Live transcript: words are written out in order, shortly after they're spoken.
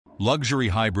Luxury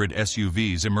hybrid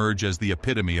SUVs emerge as the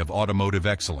epitome of automotive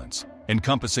excellence,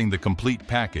 encompassing the complete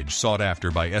package sought after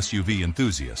by SUV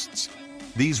enthusiasts.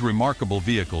 These remarkable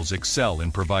vehicles excel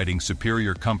in providing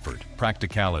superior comfort,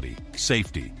 practicality,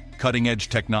 safety, cutting-edge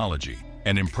technology,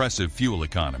 and impressive fuel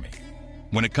economy.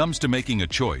 When it comes to making a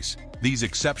choice, these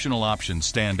exceptional options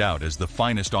stand out as the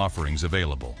finest offerings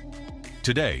available.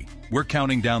 Today, we're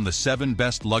counting down the 7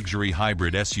 best luxury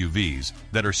hybrid SUVs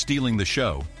that are stealing the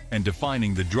show and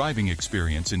defining the driving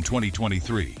experience in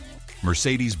 2023.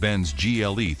 Mercedes-Benz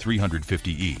GLE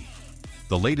 350e.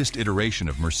 The latest iteration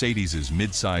of Mercedes's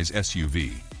midsize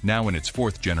SUV, now in its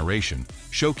 4th generation,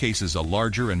 showcases a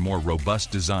larger and more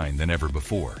robust design than ever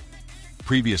before.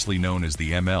 Previously known as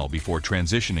the ML before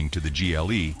transitioning to the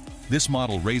GLE, this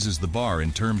model raises the bar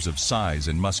in terms of size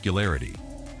and muscularity.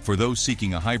 For those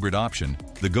seeking a hybrid option,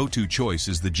 the go-to choice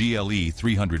is the GLE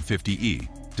 350e,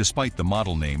 despite the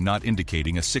model name not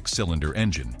indicating a 6-cylinder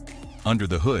engine. Under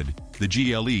the hood, the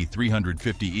GLE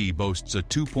 350e boasts a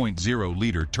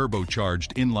 2.0-liter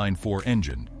turbocharged inline-4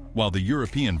 engine, while the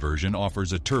European version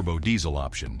offers a turbo diesel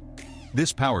option.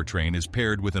 This powertrain is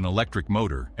paired with an electric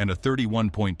motor and a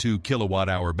 31.2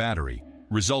 kilowatt-hour battery,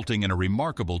 resulting in a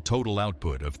remarkable total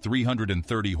output of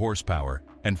 330 horsepower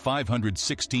and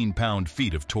 516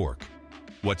 pound-feet of torque.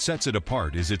 What sets it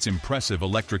apart is its impressive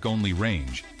electric-only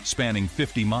range, spanning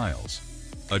 50 miles.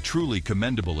 A truly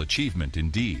commendable achievement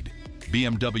indeed.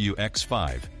 BMW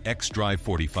X5 xDrive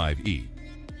 45e.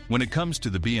 When it comes to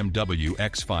the BMW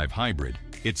X5 Hybrid,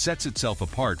 it sets itself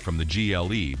apart from the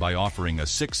GLE by offering a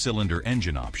 6-cylinder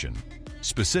engine option.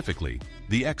 Specifically,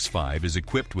 the X5 is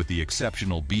equipped with the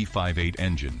exceptional B58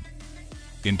 engine.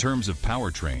 In terms of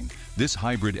powertrain, this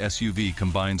hybrid SUV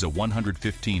combines a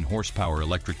 115 horsepower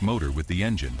electric motor with the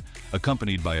engine,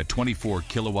 accompanied by a 24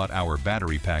 kilowatt-hour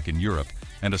battery pack in Europe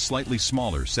and a slightly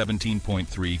smaller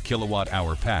 17.3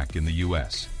 kilowatt-hour pack in the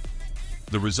US.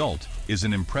 The result is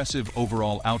an impressive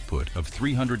overall output of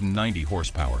 390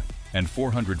 horsepower and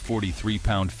 443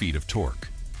 pound-feet of torque.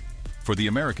 For the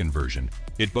American version,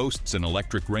 it boasts an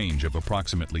electric range of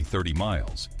approximately 30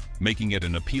 miles, making it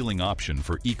an appealing option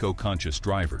for eco-conscious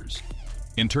drivers.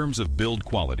 In terms of build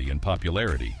quality and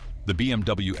popularity, the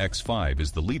BMW X5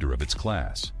 is the leader of its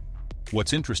class.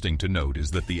 What's interesting to note is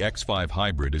that the X5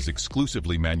 Hybrid is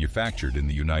exclusively manufactured in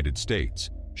the United States,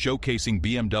 showcasing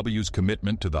BMW's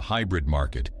commitment to the hybrid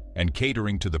market and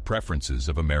catering to the preferences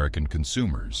of American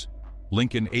consumers.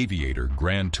 Lincoln Aviator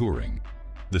Grand Touring.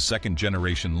 The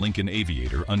 2nd-generation Lincoln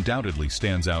Aviator undoubtedly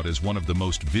stands out as one of the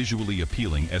most visually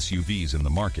appealing SUVs in the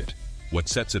market. What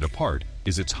sets it apart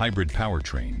is its hybrid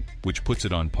powertrain, which puts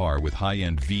it on par with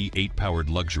high-end V8-powered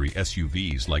luxury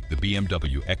SUVs like the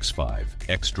BMW X5,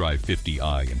 xDrive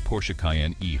 50i, and Porsche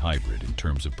Cayenne e-Hybrid in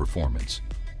terms of performance.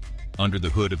 Under the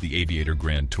hood of the Aviator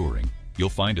Grand Touring, you'll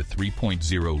find a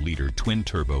 3.0-liter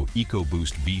twin-turbo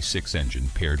EcoBoost V6 engine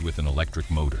paired with an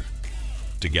electric motor.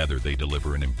 Together, they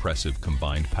deliver an impressive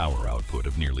combined power output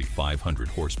of nearly 500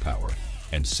 horsepower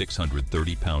and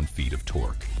 630 pound-feet of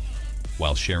torque.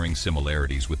 While sharing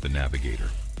similarities with the Navigator,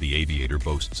 the Aviator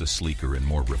boasts a sleeker and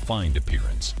more refined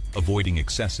appearance, avoiding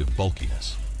excessive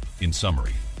bulkiness. In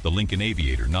summary, the Lincoln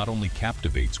Aviator not only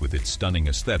captivates with its stunning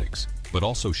aesthetics, but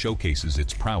also showcases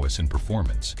its prowess in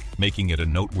performance, making it a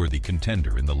noteworthy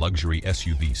contender in the luxury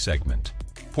SUV segment.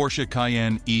 Porsche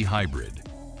Cayenne e-Hybrid.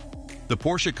 The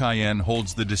Porsche Cayenne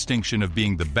holds the distinction of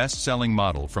being the best-selling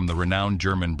model from the renowned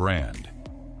German brand.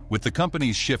 With the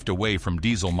company's shift away from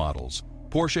diesel models,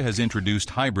 Porsche has introduced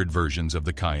hybrid versions of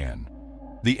the Cayenne.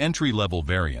 The entry-level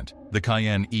variant, the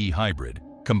Cayenne e-Hybrid,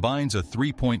 combines a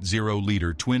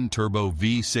 3.0-liter twin-turbo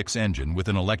V6 engine with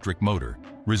an electric motor,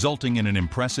 resulting in an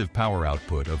impressive power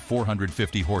output of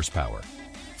 450 horsepower.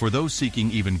 For those seeking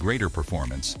even greater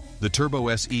performance, the Turbo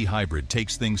S e-Hybrid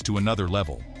takes things to another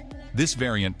level. This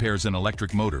variant pairs an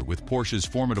electric motor with Porsche's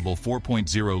formidable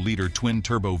 4.0-liter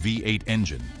twin-turbo V8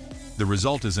 engine. The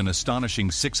result is an astonishing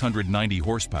 690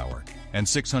 horsepower and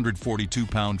 642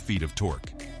 pound-feet of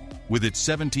torque. With its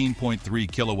 17.3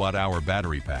 kilowatt-hour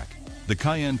battery pack, the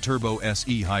Cayenne Turbo S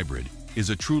e-Hybrid is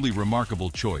a truly remarkable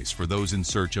choice for those in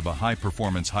search of a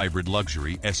high-performance hybrid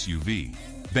luxury SUV.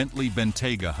 Bentley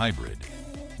Bentayga Hybrid.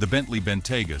 The Bentley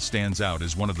Bentayga stands out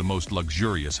as one of the most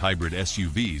luxurious hybrid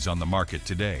SUVs on the market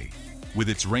today. With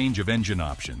its range of engine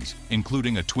options,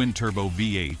 including a twin-turbo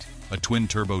V8, a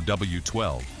twin-turbo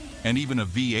W12, and even a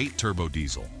V8 turbo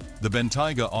diesel, the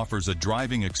Bentayga offers a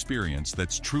driving experience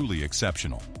that's truly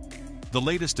exceptional. The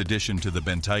latest addition to the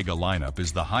Bentayga lineup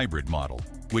is the hybrid model,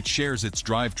 which shares its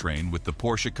drivetrain with the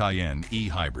Porsche Cayenne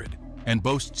e-Hybrid and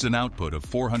boasts an output of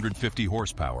 450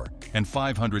 horsepower and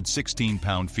 516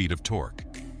 pound-feet of torque.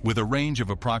 With a range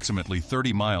of approximately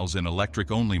 30 miles in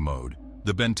electric-only mode,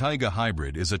 the Bentayga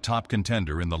Hybrid is a top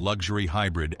contender in the luxury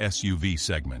hybrid SUV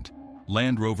segment.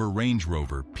 Land Rover Range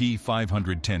Rover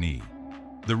P510e.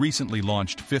 The recently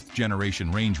launched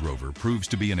 5th-generation Range Rover proves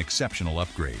to be an exceptional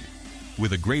upgrade.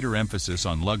 With a greater emphasis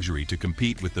on luxury to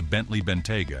compete with the Bentley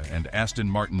Bentayga and Aston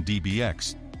Martin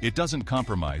DBX, it doesn't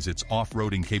compromise its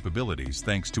off-roading capabilities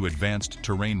thanks to advanced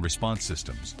terrain response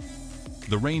systems.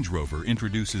 The Range Rover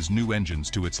introduces new engines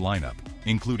to its lineup,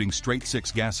 including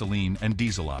straight-six gasoline and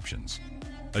diesel options.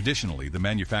 Additionally, the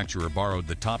manufacturer borrowed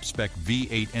the top-spec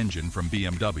V8 engine from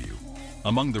BMW.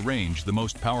 Among the range, the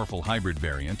most powerful hybrid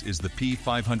variant is the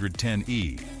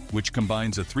P510e, which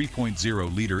combines a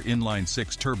 3.0-liter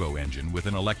inline-six turbo engine with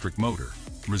an electric motor,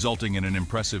 resulting in an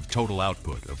impressive total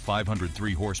output of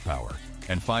 503 horsepower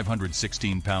and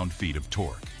 516 pound-feet of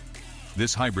torque.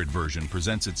 This hybrid version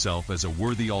presents itself as a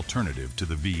worthy alternative to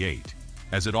the V8,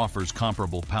 as it offers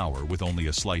comparable power with only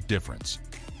a slight difference.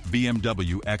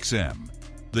 BMW XM.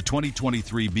 The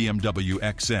 2023 BMW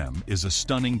XM is a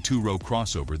stunning two-row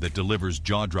crossover that delivers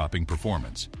jaw-dropping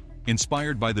performance.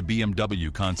 Inspired by the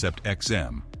BMW concept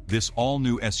XM, this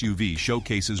all-new SUV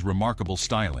showcases remarkable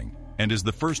styling and is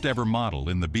the first-ever model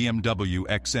in the BMW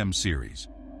XM series.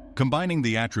 Combining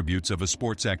the attributes of a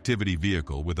sports activity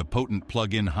vehicle with a potent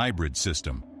plug-in hybrid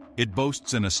system, it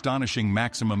boasts an astonishing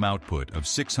maximum output of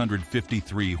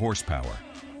 653 horsepower.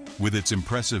 With its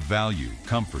impressive value,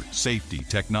 comfort, safety,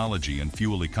 technology, and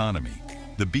fuel economy,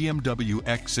 the BMW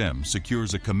XM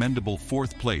secures a commendable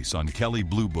 4th place on Kelley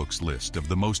Blue Book's list of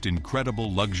the most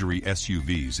incredible luxury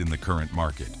SUVs in the current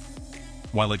market.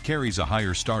 While it carries a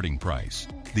higher starting price,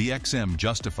 the XM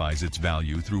justifies its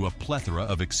value through a plethora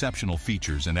of exceptional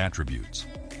features and attributes.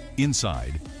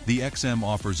 Inside, the XM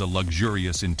offers a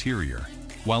luxurious interior,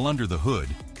 while under the hood,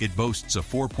 it boasts a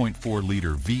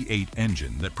 4.4-liter V8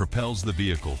 engine that propels the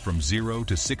vehicle from 0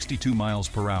 to 62 miles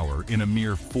per hour in a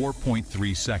mere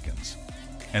 4.3 seconds.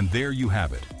 And there you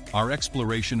have it. Our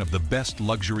exploration of the best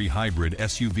luxury hybrid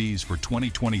SUVs for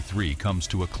 2023 comes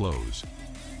to a close.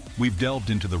 We've delved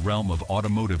into the realm of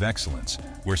automotive excellence,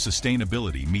 where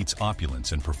sustainability meets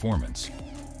opulence and performance.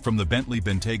 From the Bentley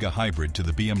Bentayga Hybrid to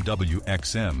the BMW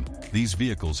XM, these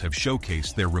vehicles have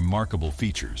showcased their remarkable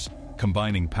features,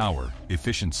 combining power,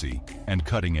 efficiency, and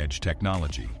cutting-edge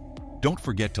technology. Don't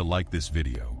forget to like this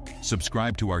video,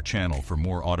 subscribe to our channel for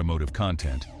more automotive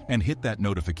content, and hit that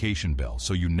notification bell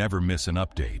so you never miss an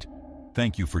update.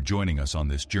 Thank you for joining us on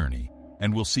this journey,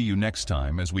 and we'll see you next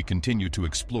time as we continue to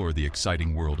explore the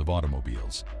exciting world of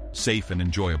automobiles. Safe and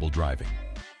enjoyable driving.